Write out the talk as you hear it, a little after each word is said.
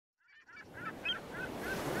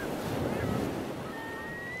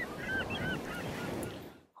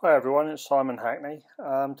Hi everyone, it's Simon Hackney.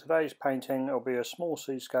 Today's painting will be a small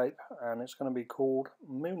seascape and it's going to be called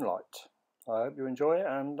Moonlight. I hope you enjoy it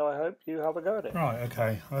and I hope you have a go at it. Right,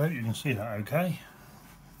 okay, I hope you can see that okay.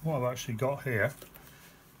 What I've actually got here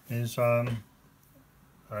is a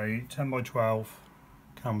 10 by 12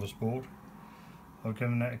 canvas board. I've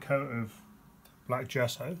given it a coat of black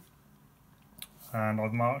gesso and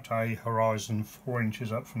I've marked a horizon 4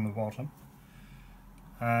 inches up from the bottom.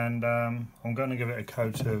 And I'm going to give it a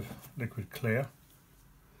coat of liquid clear,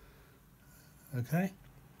 okay,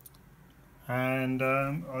 and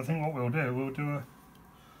I think what we'll do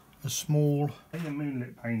a small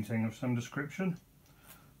moonlit painting of some description.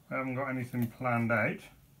 I haven't got anything planned out,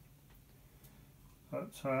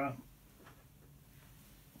 but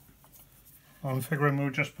I'm figuring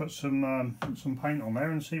we'll just put some paint on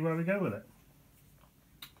there and see where we go with it.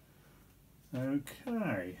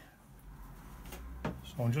 Okay.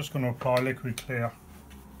 So I'm just going to apply liquid clear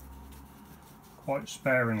quite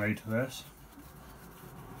sparingly to this,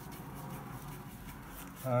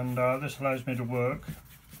 and this allows me to work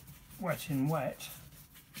wet in wet,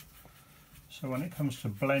 so when it comes to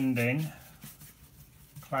blending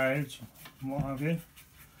clouds and what have you,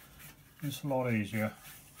 it's a lot easier.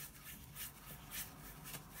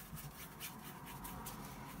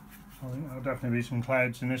 I think there'll definitely be some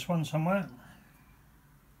clouds in this one somewhere.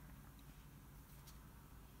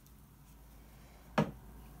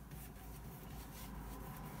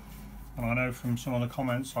 And I know from some of the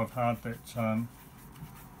comments I've had that some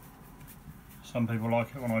people like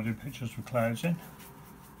it when I do pictures with clouds in.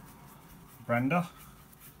 Brenda,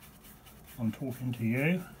 I'm talking to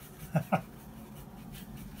you.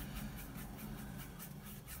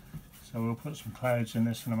 So we'll put some clouds in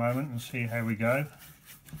this in a moment and see how we go.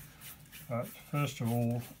 But first of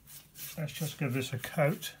all, let's just give this a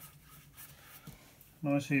coat,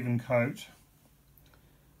 nice even coat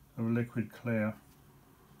of liquid clear.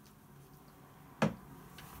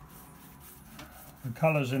 The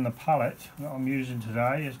colours in the palette that I'm using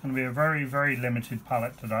today is going to be a very, very limited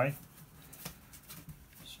palette today.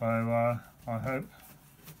 So I hope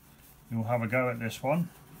you'll have a go at this one.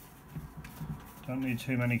 Don't need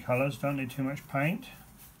too many colours, don't need too much paint.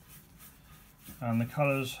 And the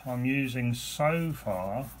colours I'm using so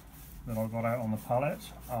far that I've got out on the palette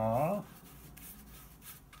are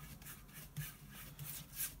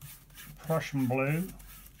Prussian blue,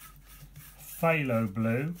 phthalo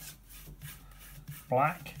blue,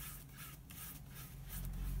 black,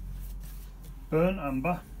 burnt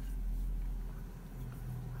umber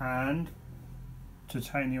and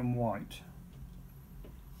titanium white.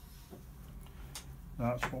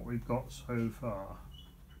 That's what we've got so far.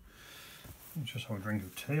 Let's just have a drink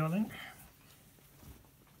of tea, I think.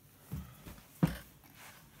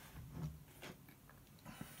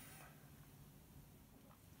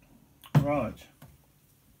 Right.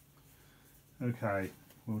 Okay,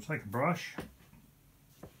 we'll take a brush.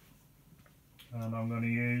 And I'm going to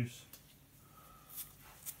use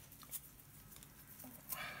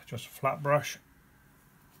just a flat brush,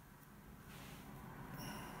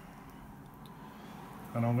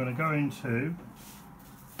 and I'm going to go into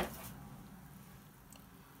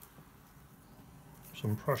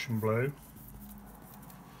some Prussian blue,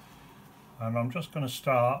 and I'm just going to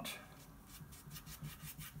start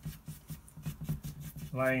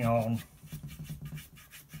laying on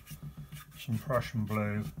some Prussian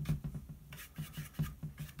blue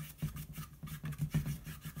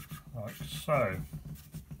like so. Right,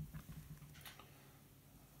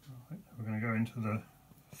 we're going to go into the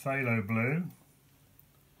phthalo blue,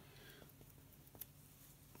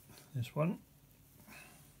 this one,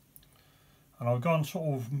 and I've gone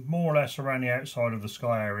sort of more or less around the outside of the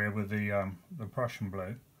sky area with the Prussian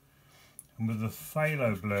blue, and with the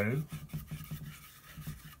phthalo blue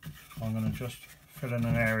I'm going to just fill in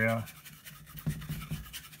an area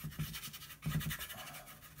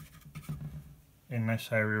in this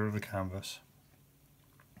area of the canvas.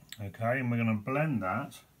 Okay, and we're going to blend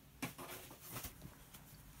that,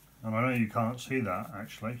 and I know you can't see that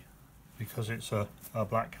actually because it's a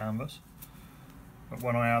black canvas, but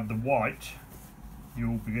when I add the white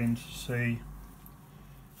you'll begin to see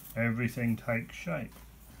everything take shape.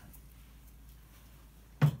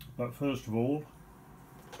 But first of all,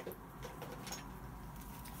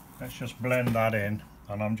 let's just blend that in,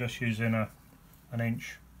 and I'm just using an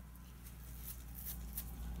inch,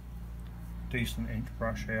 decent inch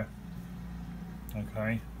brush here.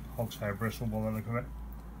 Okay, hog's hair bristle by the look of it,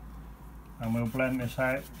 and we'll blend this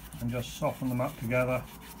out and just soften them up together.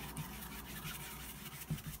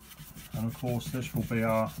 And of course this will be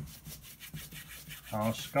our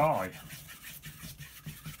sky.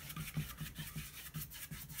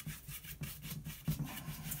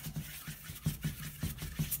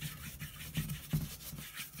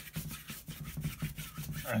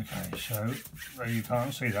 Okay, so there you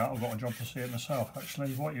can't see that. I've got a job to see it myself.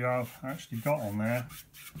 Actually, what you have actually got on there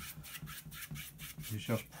is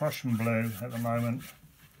just Prussian blue at the moment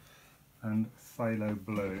and phthalo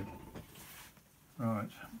blue. Right.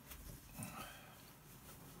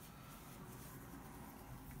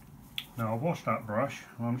 Now I've washed that brush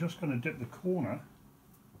and I'm just going to dip the corner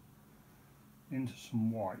into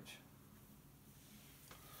some white.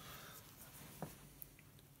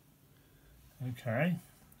 Okay,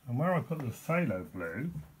 and where I put the phthalo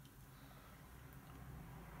blue,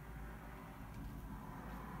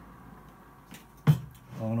 I'm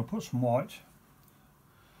going to put some white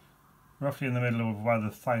roughly in the middle of where the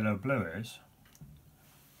phthalo blue is,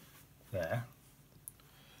 there,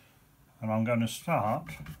 and I'm going to start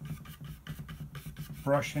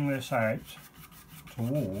brushing this out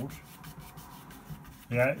toward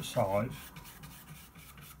the outside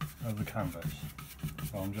of the canvas.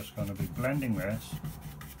 So I'm just going to be blending this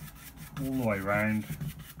all the way round,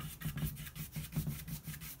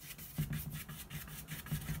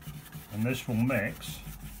 and this will mix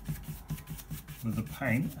with the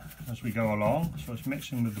paint as we go along, so it's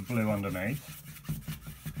mixing with the blue underneath,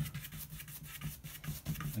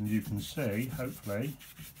 and you can see hopefully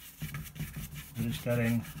that it's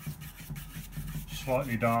getting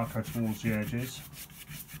slightly darker towards the edges.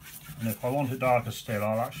 And if I want it darker still,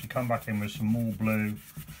 I'll actually come back in with some more blue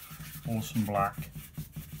or some black.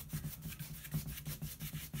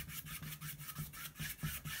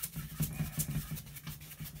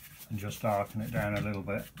 And just darken it down a little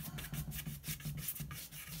bit.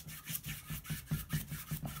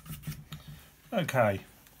 Okay.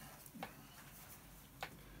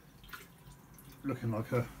 Looking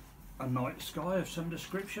like a night sky of some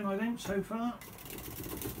description, I think, so far.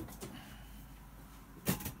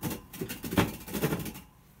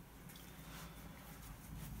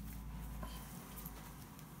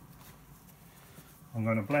 I'm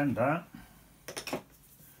going to blend that,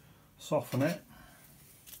 soften it,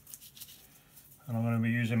 and I'm going to be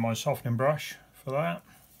using my softening brush for that.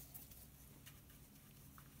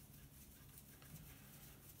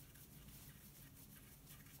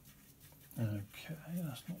 Okay,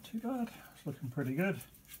 that's not too bad, it's looking pretty good.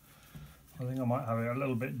 I think I might have it a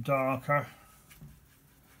little bit darker,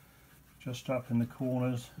 just up in the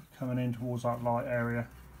corners, coming in towards that light area.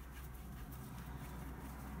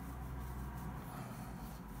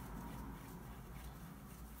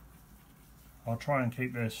 I'll try and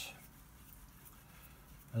keep this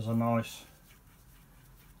as a nice,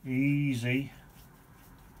 easy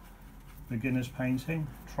beginner's painting.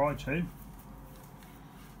 Try to,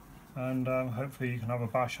 and hopefully you can have a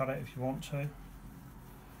bash at it if you want to.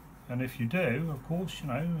 And if you do, of course, you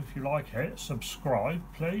know, if you like it, subscribe,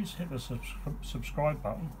 please hit the subscribe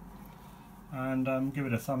button and give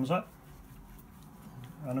it a thumbs up.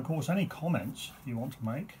 And of course, any comments you want to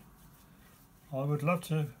make, I would love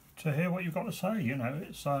to hear what you've got to say. You know,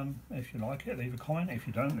 it's if you like it, leave a comment. If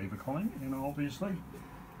you don't, leave a comment, you know, obviously,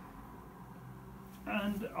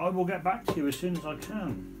 and I will get back to you as soon as I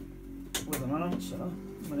can with an answer.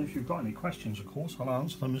 And if you've got any questions, of course, I'll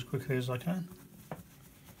answer them as quickly as I can.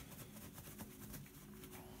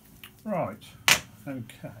 Right,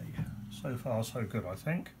 okay, so far so good, I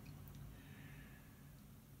think.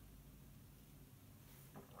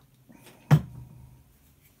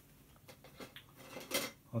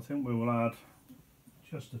 I think we will add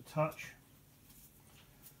just a touch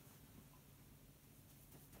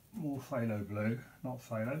more phthalo blue, not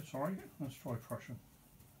phthalo, sorry, let's try Prussian.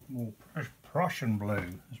 More Prussian blue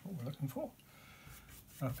is what we're looking for,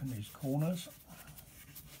 up in these corners.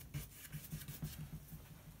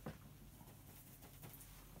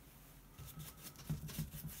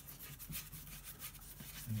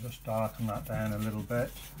 And just darken that down a little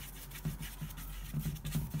bit,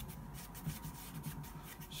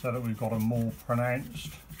 so that we've got a more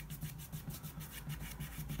pronounced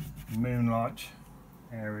moonlight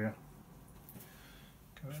area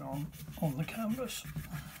going on the canvas.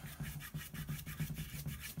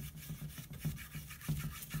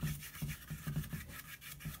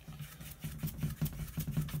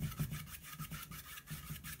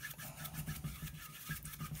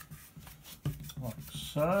 Like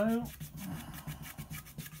so.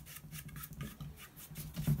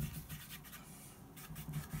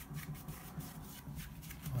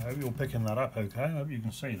 I hope you're picking that up okay, I hope you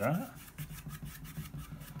can see that.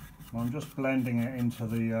 I'm just blending it into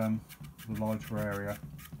the lighter area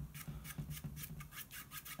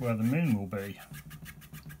where the moon will be.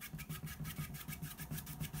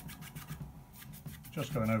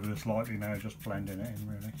 Just going over this lightly now, just blending it in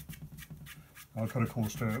really. I could of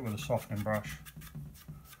course do it with a softening brush,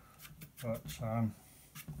 but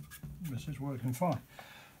this is working fine.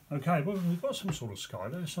 Okay, well, we've got some sort of sky.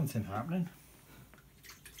 There's something happening.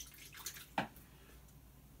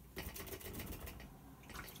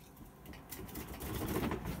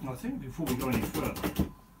 And I think before we go any further,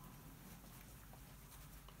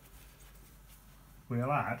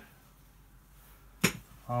 we'll add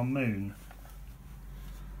our moon.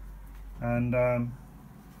 And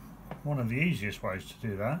one of the easiest ways to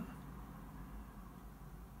do that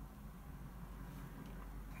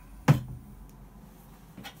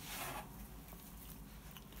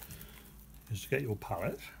is to get your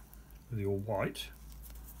palette with your white,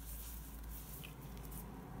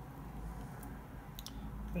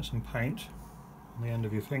 get some paint on the end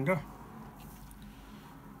of your finger.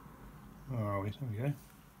 Oh, there we go,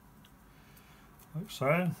 like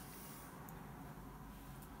so.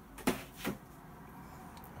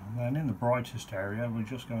 And then in the brightest area we're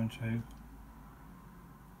just going to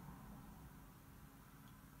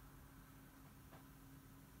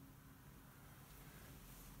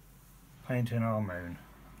paint in our moon.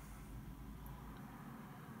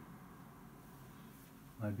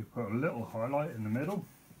 Maybe put a little highlight in the middle.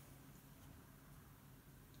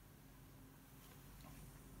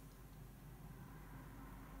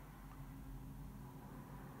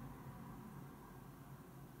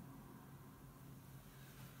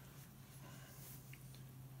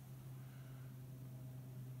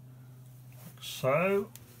 So,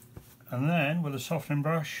 and then with a softening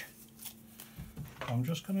brush, I'm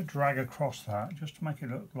just going to drag across that just to make it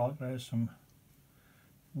look like there's some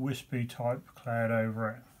wispy type cloud over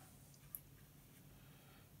it,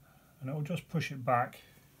 and it will just push it back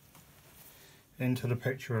into the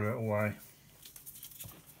picture a little way,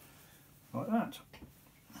 like that.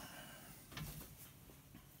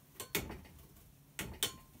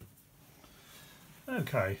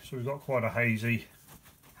 Okay, so we've got quite a hazy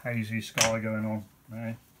sky going on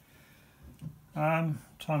now.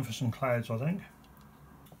 Time for some clouds, I think.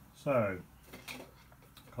 So,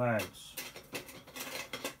 clouds,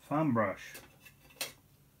 fan brush,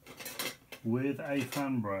 with a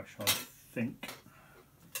fan brush, I think.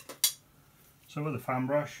 So with a fan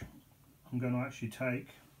brush, I'm going to actually take,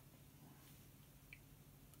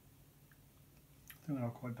 I think they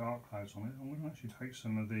are quite dark clouds on it, I'm going to actually take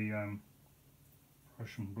some of the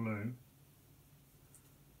Prussian blue,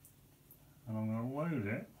 and I'm going to load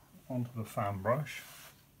it onto the fan brush.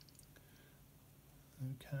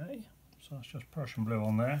 Okay, so that's just Prussian blue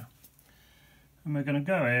on there, and we're going to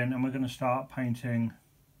go in and we're going to start painting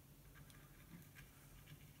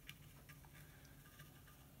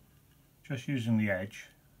just using the edge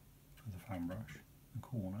of the fan brush, the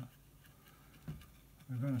corner.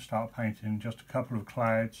 We're going to start painting just a couple of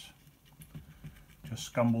clouds,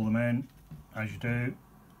 just scumble them in as you do.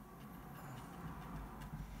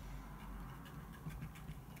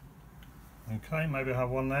 Okay, maybe I have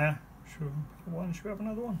one there. Should we have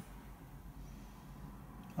another one?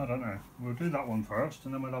 I don't know. We'll do that one first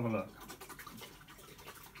and then we'll have a look.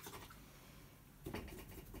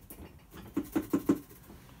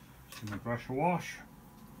 Give my brush a wash.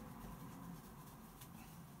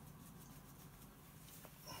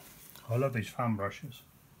 I love these fan brushes.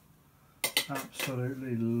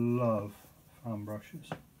 Absolutely love fan brushes.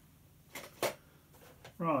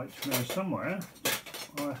 Right, now somewhere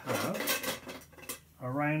I have a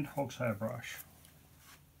round hogshair brush,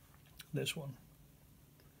 this one.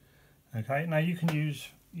 Okay, now you can use,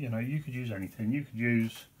 you could use anything. You could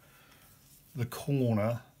use the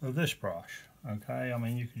corner of this brush. Okay, I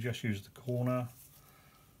mean you could just use the corner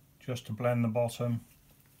just to blend the bottom.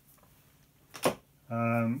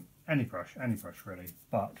 Any brush really,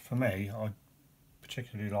 but for me I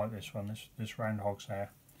particularly like this one, this round hogshair.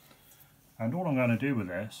 And all I'm going to do with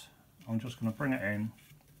this, I'm just going to bring it in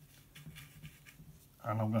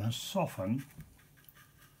and I'm going to soften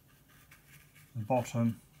the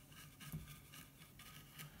bottom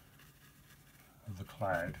of the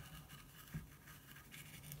cloud.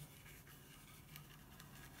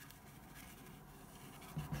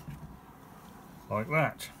 Like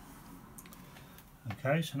that.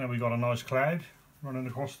 Okay, so now we've got a nice cloud running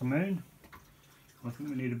across the moon. I think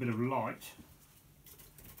we need a bit of light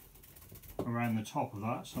around the top of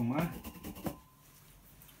that somewhere.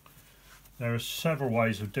 There are several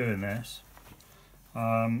ways of doing this.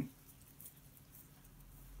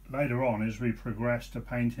 Later on, as we progress to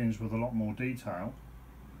paintings with a lot more detail,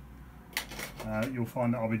 you'll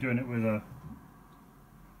find that I'll be doing it with a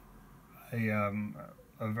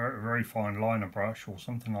very fine liner brush or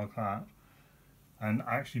something like that, and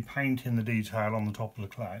actually painting the detail on the top of the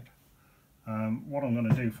cloud. What I'm going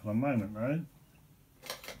to do for the moment though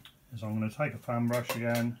is I'm going to take a fan brush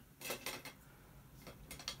again,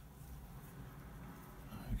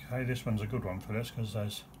 Okay, this one's a good one for this because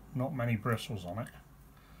there's not many bristles on it.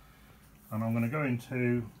 And I'm going to go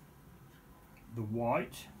into the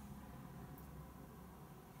white.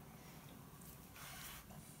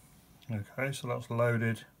 Okay, so that's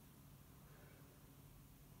loaded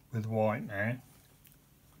with white now.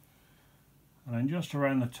 And then just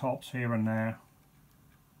around the tops here and there,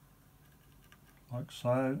 like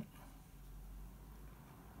so,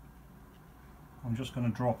 I'm just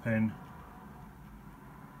going to drop in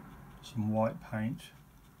some white paint.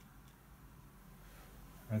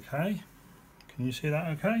 Okay, can you see that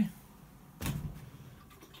okay?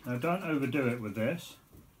 Now don't overdo it with this.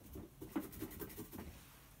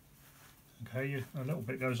 Okay, a little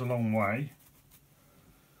bit goes a long way.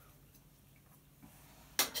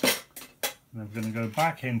 And then we're going to go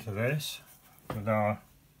back into this with our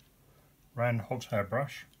round hog's hair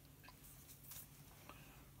brush.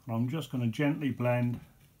 And I'm just going to gently blend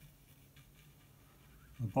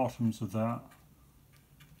the bottoms of that.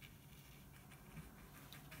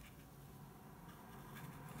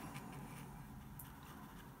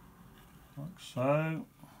 Like so.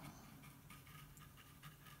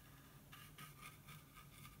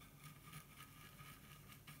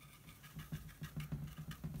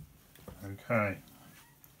 Okay,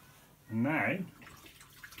 and now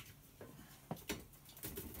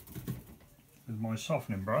with my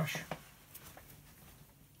softening brush,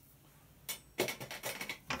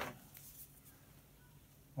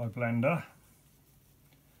 my blender,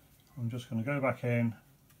 I'm just going to go back in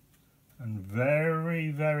and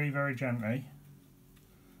very, very, very gently,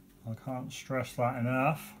 I can't stress that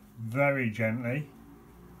enough, very gently,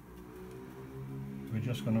 we're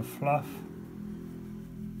just going to fluff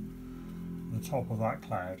the top of that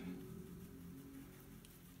cloud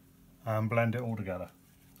and blend it all together.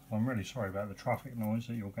 I'm really sorry about the traffic noise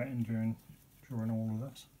that you're getting during all of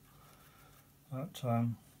this, but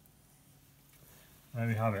there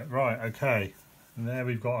we have it. Right, okay, and there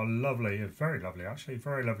we've got a very lovely actually,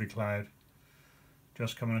 very lovely cloud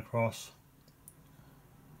just coming across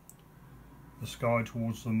the sky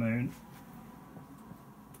towards the moon.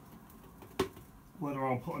 Whether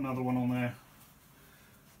I'll put another one on there,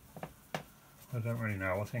 I don't really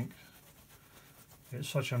know. I think it's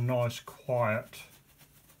such a nice quiet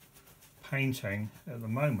painting at the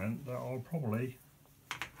moment that I'll probably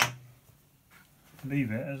leave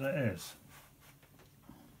it as it is.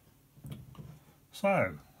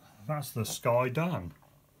 So that's the sky done.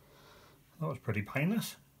 That was pretty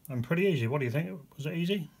painless and pretty easy. What do you think? Was it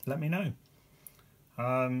easy? Let me know.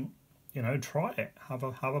 You know, try it. Have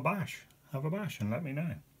a bash and let me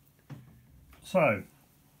know. So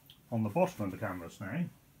on the bottom of the canvas now,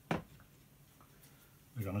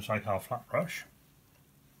 we're going to take our flat brush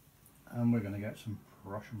and we're going to get some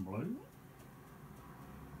Prussian blue,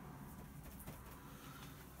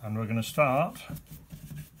 and we're going to start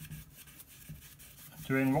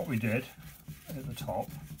doing what we did at the top.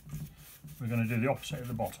 We're going to do the opposite at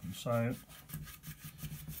the bottom. So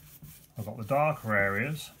I've got the darker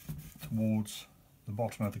areas towards the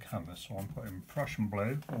bottom of the canvas, so I'm putting Prussian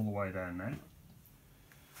blue all the way down there.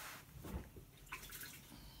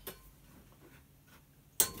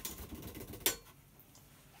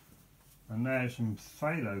 And there's some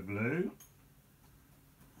phthalo blue.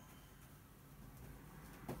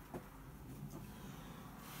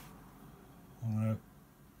 I'm going to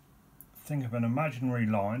think of an imaginary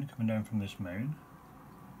line coming down from this moon.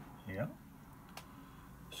 Here.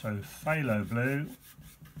 So phthalo blue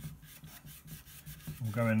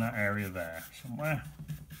will go in that area there somewhere,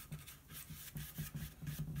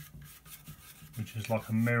 which is like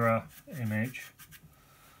a mirror image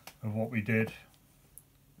of what we did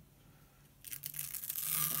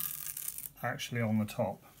actually on the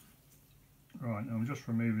top. Right, I'm just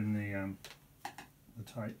removing the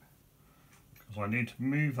tape because I need to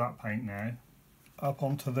move that paint now up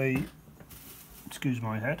onto the, excuse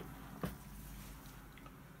my head,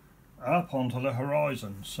 up onto the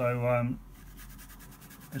horizon, so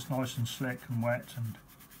it's nice and slick and wet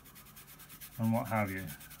and what have you.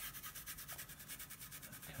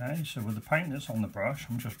 Okay, so with the paint that's on the brush,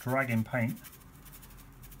 I'm just dragging paint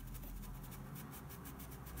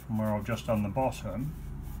from where I've just done the bottom,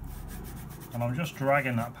 and I'm just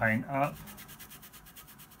dragging that paint up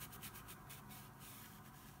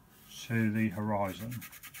to the horizon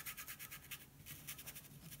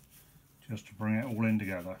just to bring it all in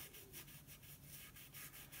together.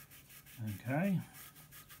 Okay,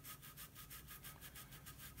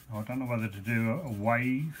 I don't know whether to do a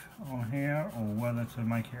wave on here or whether to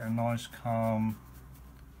make it a nice calm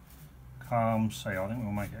sea. I think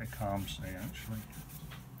we'll make it a calm sea actually.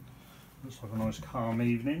 Looks like a nice calm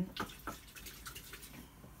evening.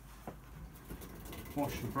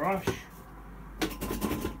 wash the brush.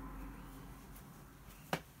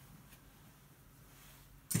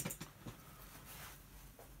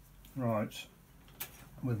 Right,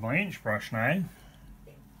 with my inch brush now,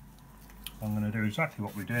 I'm going to do exactly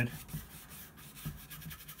what we did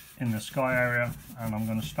in the sky area, and I'm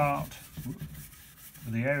going to start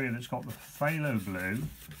with the area that's got the phthalo blue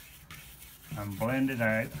and blend it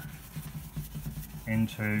out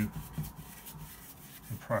into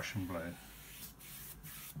the Prussian blue.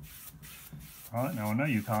 Right, now I know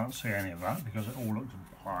you can't see any of that because it all looks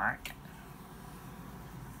black,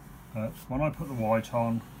 but when I put the white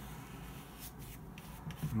on,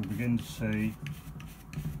 you'll begin to see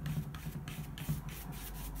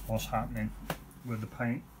what's happening with the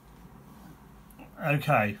paint.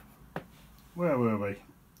 Okay, where were we?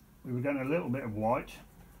 We were getting a little bit of white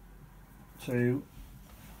to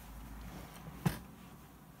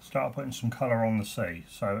start putting some colour on the sea.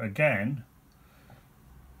 So again,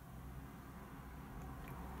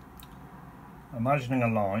 imagining a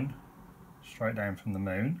line straight down from the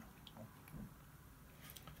moon,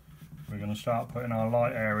 we're going to start putting our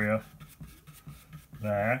light area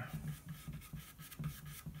there.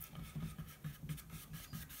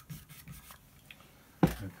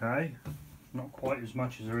 Okay, not quite as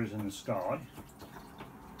much as there is in the sky.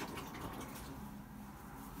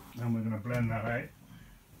 Then we're going to blend that out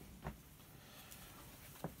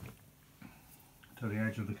to the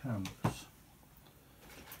edge of the canvas.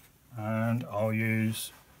 And I'll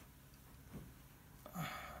use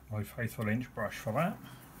my faithful inch brush for that.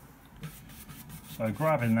 So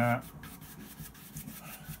grabbing that,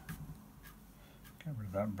 get rid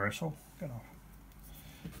of that bristle, get off.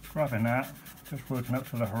 Grabbing that, just working up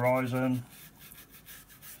to the horizon,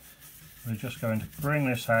 we're just going to bring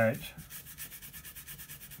this out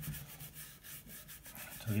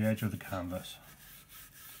to the edge of the canvas.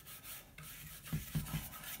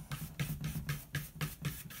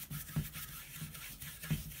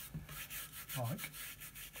 Like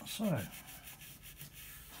so.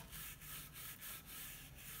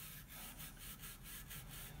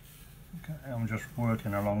 Okay, I'm just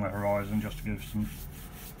working along the horizon just to give some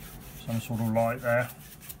sort of light there.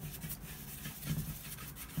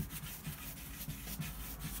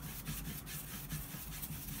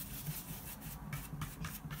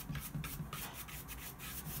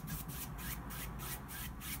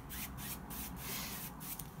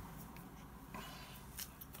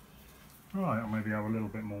 Right, I'll maybe have a little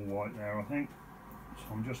bit more white there, I think.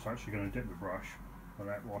 So I'm just actually going to dip the brush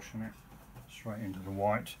without washing it straight into the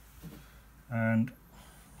white, and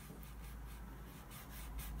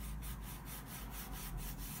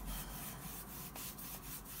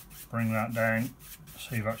bring that down.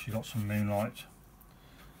 So you've actually got some moonlight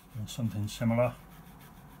or something similar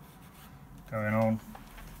going on.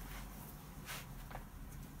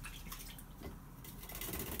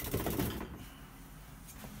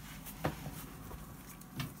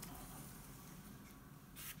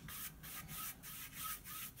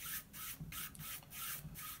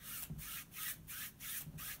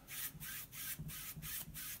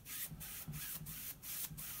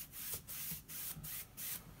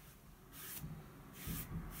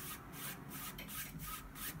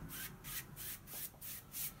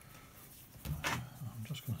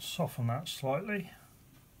 Just going to soften that slightly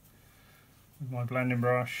with my blending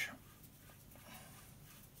brush.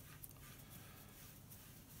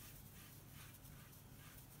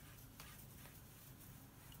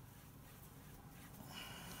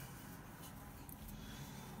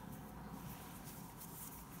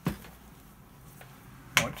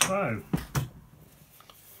 Like so.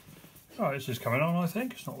 Right, this is coming on, I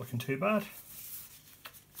think. It's not looking too bad.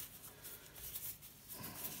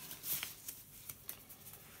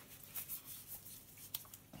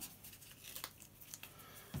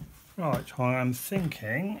 Right, I am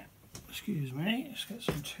thinking, excuse me, let's get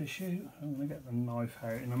some tissue. I'm going to get the knife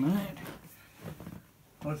out in a minute.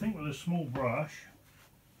 I think with a small brush,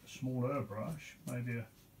 a smaller brush, maybe a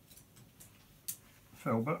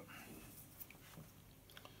filbert.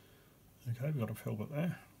 Okay, we've got a filbert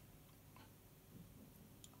there.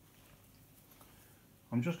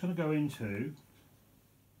 I'm just going to go into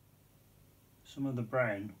some of the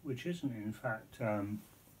brown, which isn't in fact burnt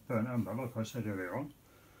umber, like I said earlier on.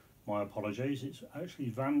 My apologies, it's actually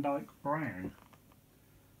Van Dyke brown.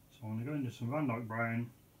 So I'm going to go into some Van Dyke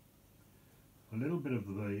brown, a little bit of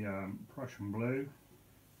the Prussian blue,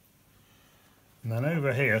 and then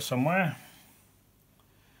over here somewhere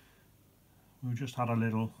we've just had a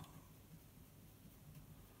little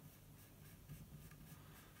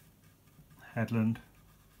headland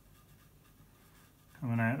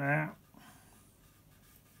coming out there.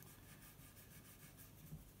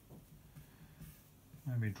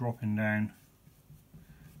 maybe dropping down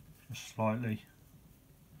just slightly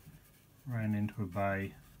round into a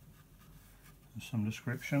bay of some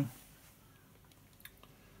description.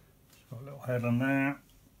 It's got a little head on there,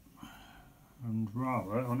 and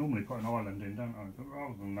rather, I normally put an island in, don't I? But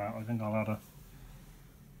rather than that, I think I'll add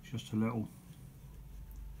just a little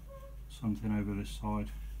something over this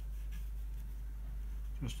side,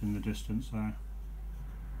 just in the distance there.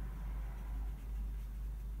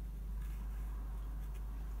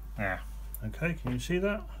 There. Okay, can you see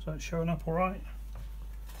that? Is that showing up all right?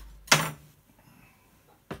 Right,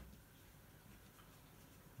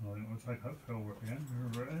 we'll take that filbert again,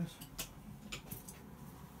 wherever it is.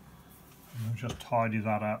 And we'll just tidy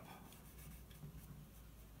that up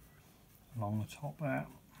along the top there.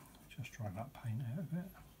 Just drag that paint out a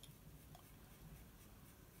bit.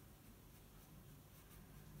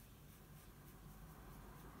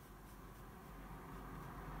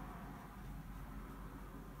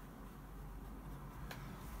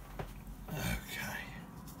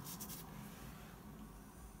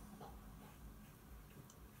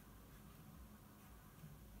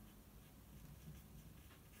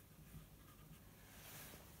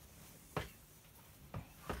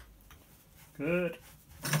 Good.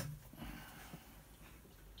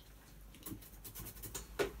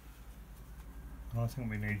 I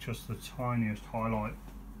think we need just the tiniest highlight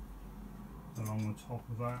along the top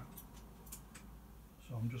of that.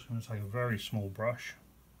 So I'm just going to take a very small brush,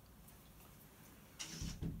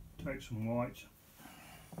 take some white,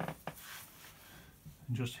 and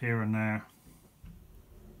just here and there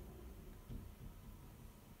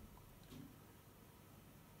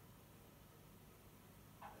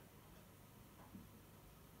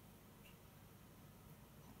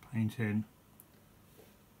paint in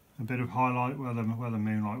a bit of highlight where the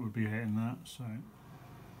moonlight would be hitting that. So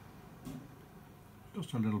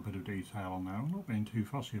just a little bit of detail on there. I'm not being too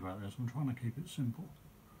fussy about this, I'm trying to keep it simple.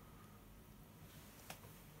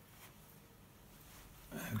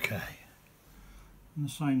 Okay, and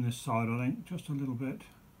the same this side, I think, just a little bit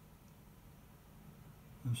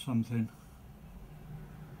of something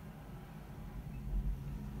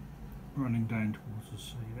running down towards the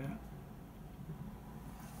sea there.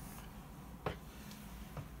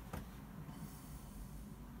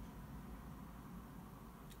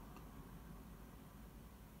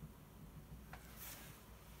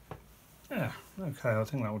 Yeah, okay, I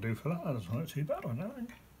think that will do for that. That doesn't look too bad, I don't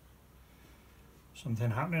think. Something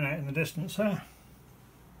happening out in the distance there.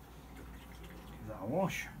 Give that a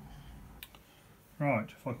wash. Right,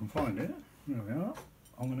 if I can find it, there we are.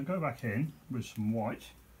 I'm going to go back in with some white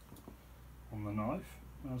on the knife,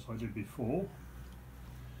 as I did before.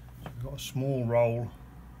 So we've got a small roll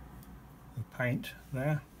of paint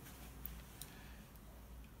there.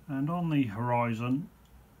 And on the horizon,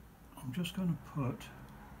 I'm just going to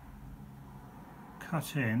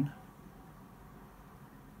cut in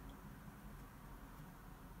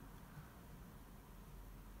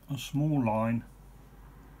a small line,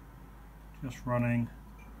 just running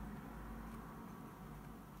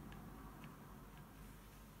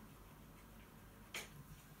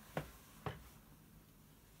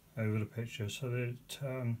over the picture so that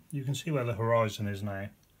you can see where the horizon is now.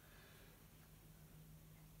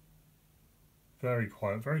 Very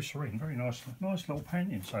quiet, very serene, very nice little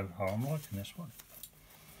painting so far. I'm liking this one.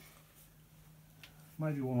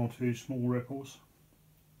 Maybe one or two small ripples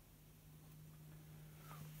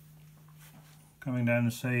coming down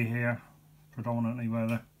the sea here, predominantly where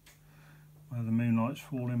the moonlight's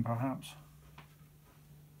falling, perhaps.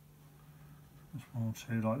 Just one or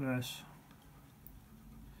two like this.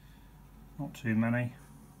 Not too many.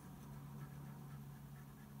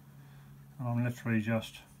 And I'm literally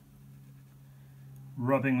just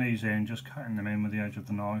rubbing these in, just cutting them in with the edge of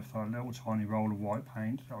the knife, that little tiny roll of white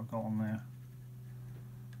paint that I've got on there.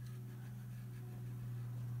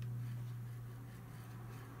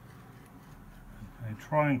 Okay,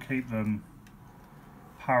 try and keep them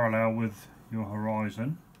parallel with your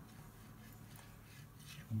horizon,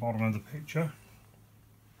 the bottom of the picture.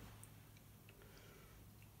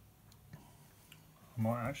 I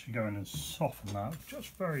might actually go in and soften that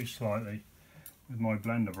just very slightly with my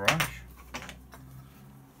blender brush.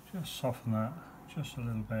 Just soften that just a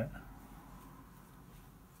little bit.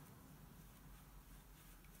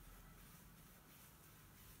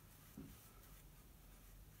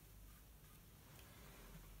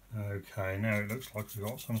 Okay, now it looks like we've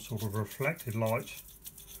got some sort of reflected light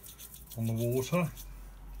on the water.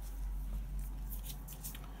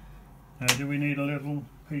 Now, do we need a little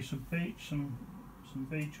piece of beach, some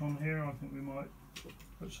beach on here? I think we might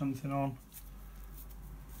put something on.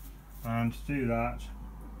 And to do that,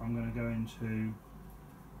 I'm going to go into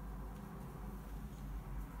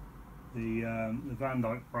the Van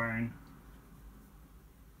Dyke brown,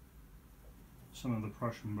 some of the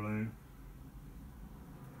Prussian blue,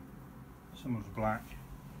 some of the black,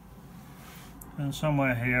 and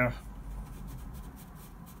somewhere here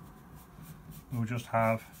we'll just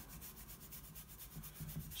have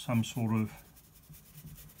some sort of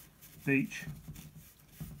beach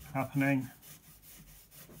happening.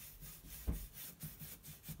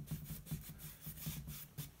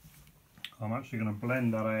 I'm actually going to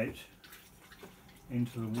blend that out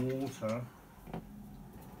into the water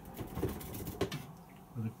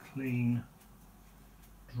with a clean,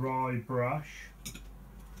 dry brush.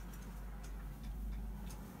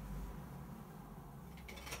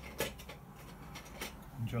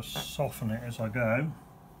 And just soften it as I go.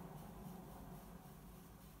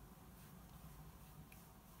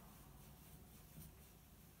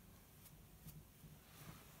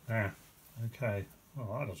 There, okay.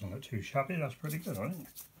 Well, that doesn't look too shabby, that's pretty good, I think.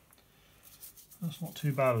 That's not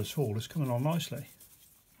too bad at all, it's coming on nicely.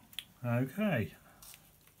 Okay.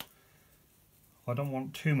 I don't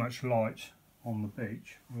want too much light on the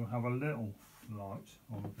beach. We'll have a little light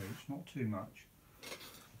on the beach, not too much.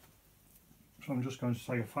 So I'm just going to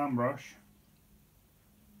take a fan brush,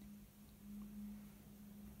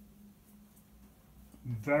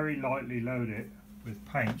 very lightly load it with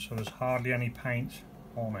paint so there's hardly any paint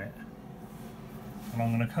on it. And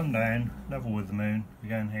I'm going to come down level with the moon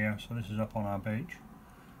again here, so this is up on our beach.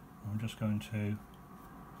 I'm just going to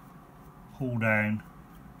pull down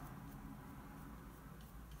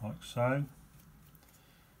like so.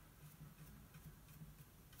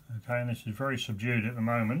 Okay, and this is very subdued at the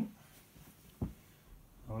moment.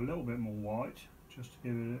 A little bit more white just to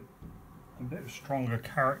give it a bit of stronger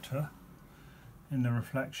character in the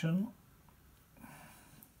reflection.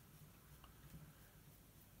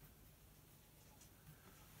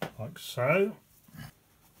 Like so.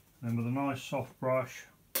 Then with a nice soft brush,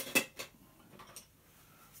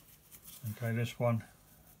 okay, this one,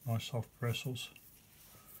 nice soft bristles,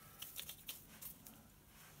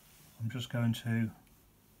 I'm just going to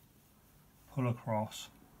pull across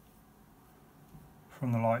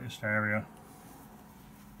from the lightest area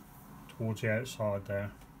towards the outside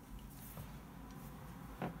there.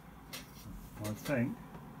 I think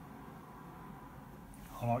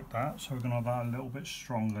I like that, so we're going to have that a little bit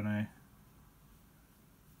stronger now.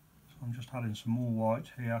 So I'm just adding some more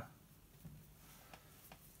white here,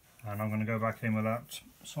 and I'm going to go back in with that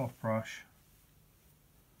soft brush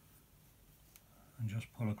and just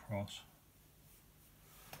pull across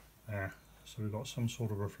there. So we've got some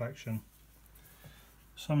sort of reflection,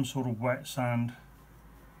 some sort of wet sand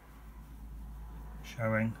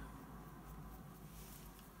showing.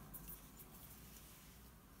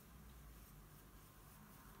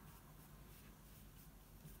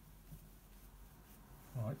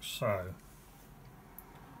 Like so.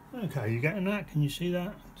 Okay, you getting that? Can you see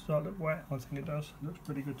that? Does that look wet? I think it does. It looks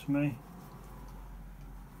pretty good to me.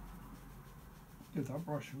 Give that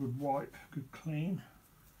brush a good wipe, good clean.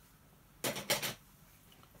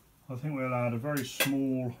 I think we'll add a very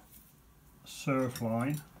small surf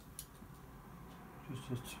line, just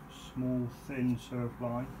a small thin surf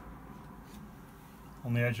line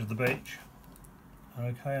on the edge of the beach.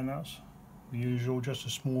 Okay, and that's the usual, just a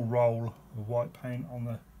small roll of white paint on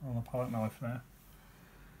the palette knife there.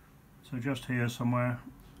 So just here somewhere,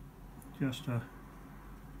 just a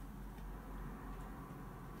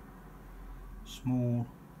small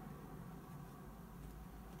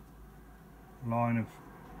line of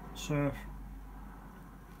surf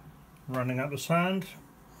running up the sand,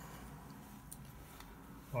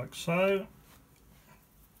 like so,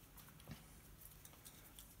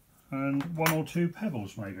 and one or two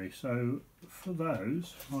pebbles maybe. So for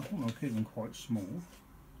those, I think I'll keep them quite small.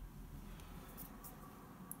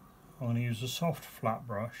 I'm going to use a soft flat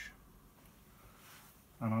brush,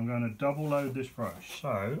 and I'm going to double load this brush.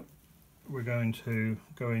 So we're going to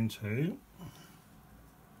go into,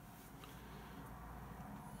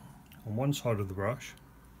 on one side of the brush,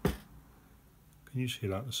 can you see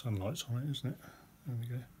that? The sunlight's on it, isn't it? There we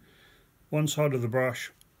go. One side of the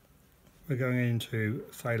brush we're going into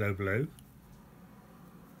phthalo blue.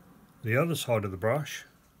 The other side of the brush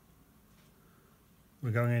we're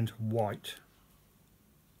going into white.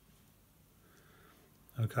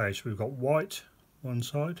 Okay, so we've got white one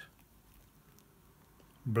side,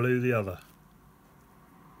 blue the other.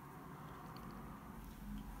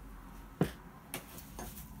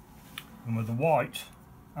 And with the white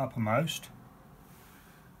uppermost,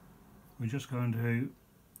 we're just going to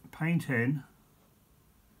paint in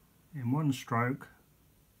one stroke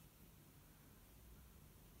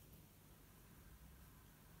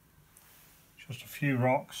just a few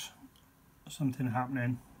rocks something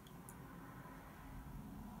happening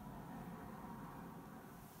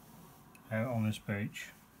out on this beach.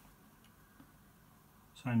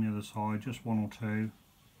 Same the other side, just one or two.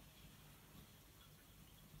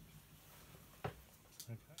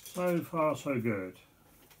 Okay. So far so good.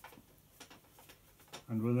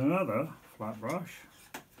 And with another flat brush,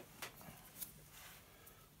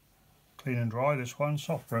 clean and dry, this one,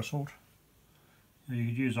 soft bristled. You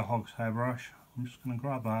could use a hog's hair brush. I'm just going to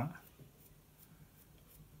grab that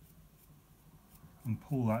and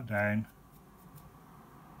pull that down.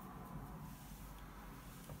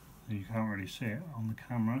 You can't really see it on the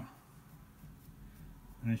camera,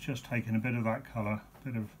 and it's just taking a bit of that colour, a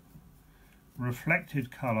bit of reflected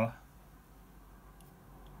colour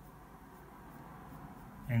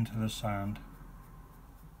into the sand,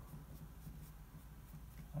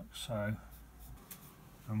 like so.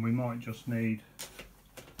 And we might just need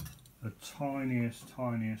the tiniest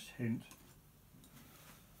hint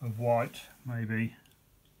of white, maybe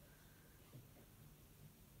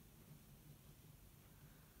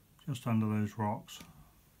just under those rocks,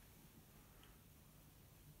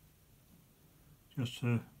 just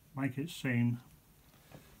to make it seem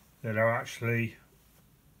that they're actually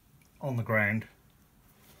on the ground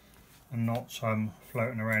and not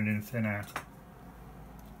floating around in thin air.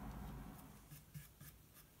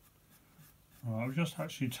 Well, I've just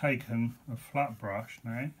actually taken a flat brush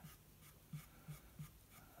now,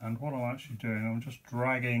 and what I'm actually doing, I'm just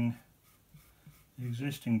dragging the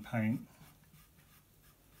existing paint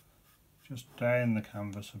just down the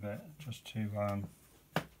canvas a bit, just to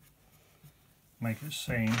make it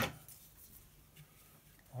seem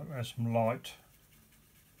like there's some light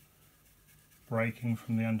breaking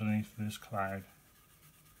from the underneath of this cloud.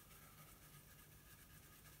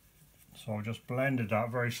 So I've just blended that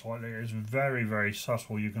very slightly. It's very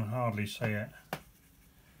subtle, you can hardly see it.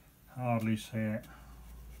 Hardly see it.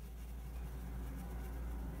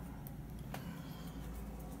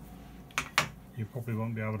 You probably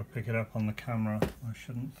won't be able to pick it up on the camera, I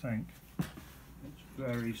shouldn't think. It's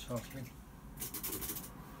very subtle.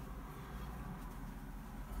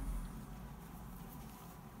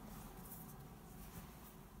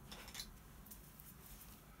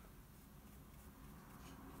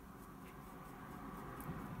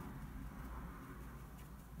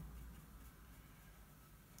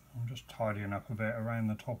 I'm just tidying up a bit around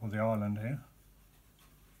the top of the island here.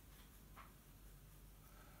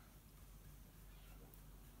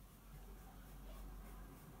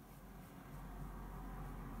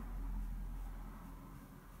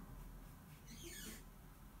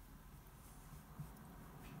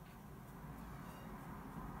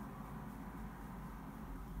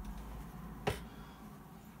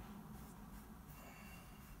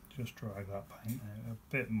 Just drag that paint out a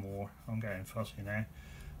bit more. I'm getting fussy now.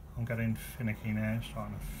 I'm getting finicky now,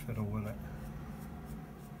 starting to fiddle with it.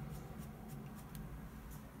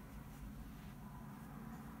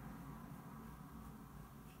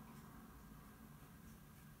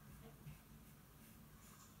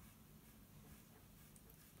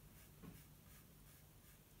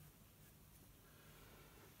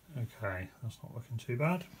 Okay, that's not looking too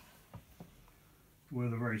bad.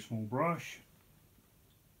 With a very small brush,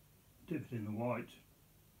 dip it in the white.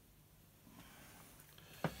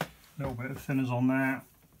 A little bit of thinners on there,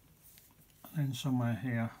 and then somewhere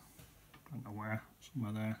here, don't know where,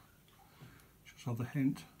 somewhere there, just have the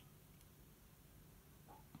hint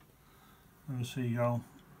of a seagull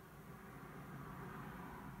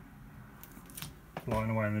flying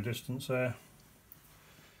away in the distance there.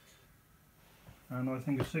 And I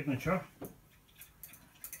think a signature.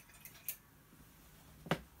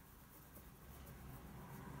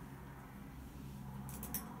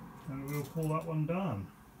 And we'll call that one done.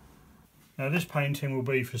 Now this painting will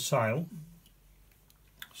be for sale,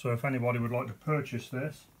 so if anybody would like to purchase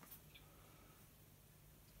this,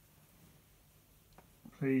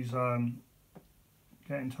 please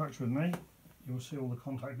get in touch with me. You'll see all the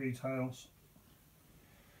contact details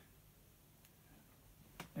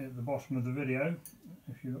at the bottom of the video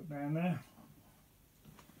if you look down there,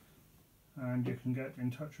 and you can get in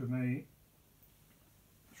touch with me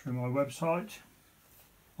through my website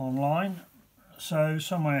online. So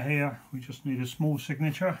somewhere here we just need a small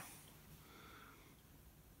signature.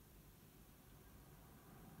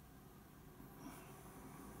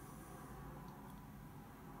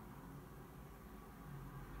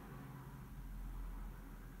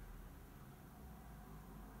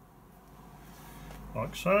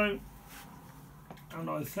 Like so, and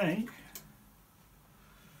I think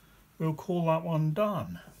we'll call that one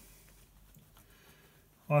done.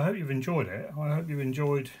 I hope you've enjoyed it. I hope you've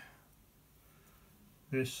enjoyed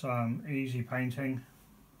this easy painting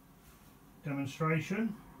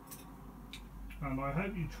demonstration, and I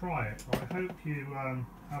hope you try it. I hope you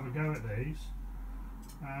have a go at these,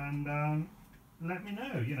 and let me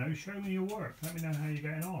know, show me your work, let me know how you're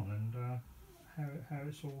getting on, and how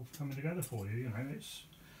it's all coming together for you.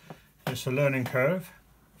 It's a learning curve,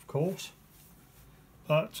 of course,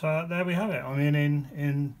 but there we have it. I mean,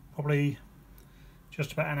 in probably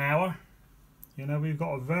just about an hour, we've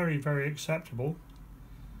got a very, very acceptable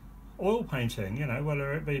oil painting,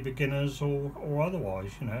 whether it be beginners or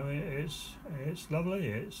otherwise. It's lovely.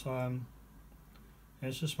 It's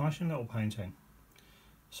a smashing little painting.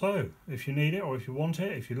 So if you need it, or if you want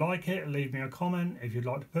it, if you like it, leave me a comment. If you'd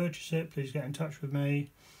like to purchase it, please get in touch with me.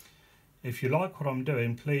 If you like what I'm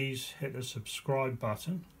doing, please hit the subscribe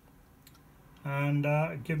button and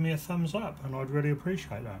give me a thumbs up, and I'd really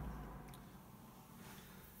appreciate that.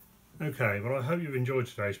 Okay, well, I hope you've enjoyed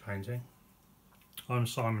today's painting. I'm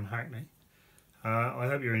Simon Hackney. I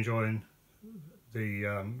hope you're enjoying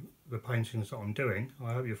the paintings that I'm doing.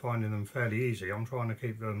 I hope you're finding them fairly easy. I'm trying to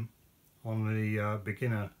keep them on the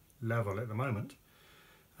beginner level at the moment,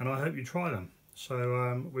 and I hope you try them.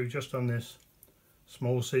 So we've just done this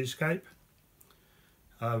small seascape,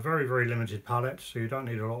 very, very limited palette, so you don't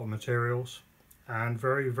need a lot of materials, and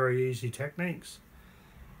very, very easy techniques.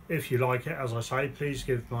 If you like it, as I say, please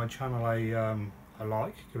give my channel a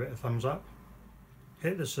like, give it a thumbs up,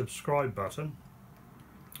 hit the subscribe button.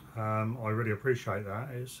 I really appreciate that.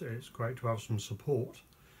 It's great to have some support.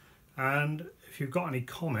 And if you've got any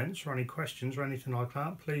comments or any questions or anything like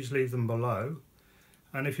that, please leave them below.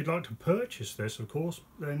 And if you'd like to purchase this, of course,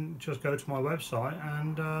 then just go to my website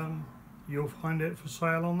and you'll find it for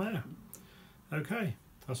sale on there. Okay,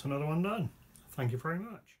 that's another one done. Thank you very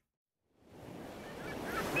much.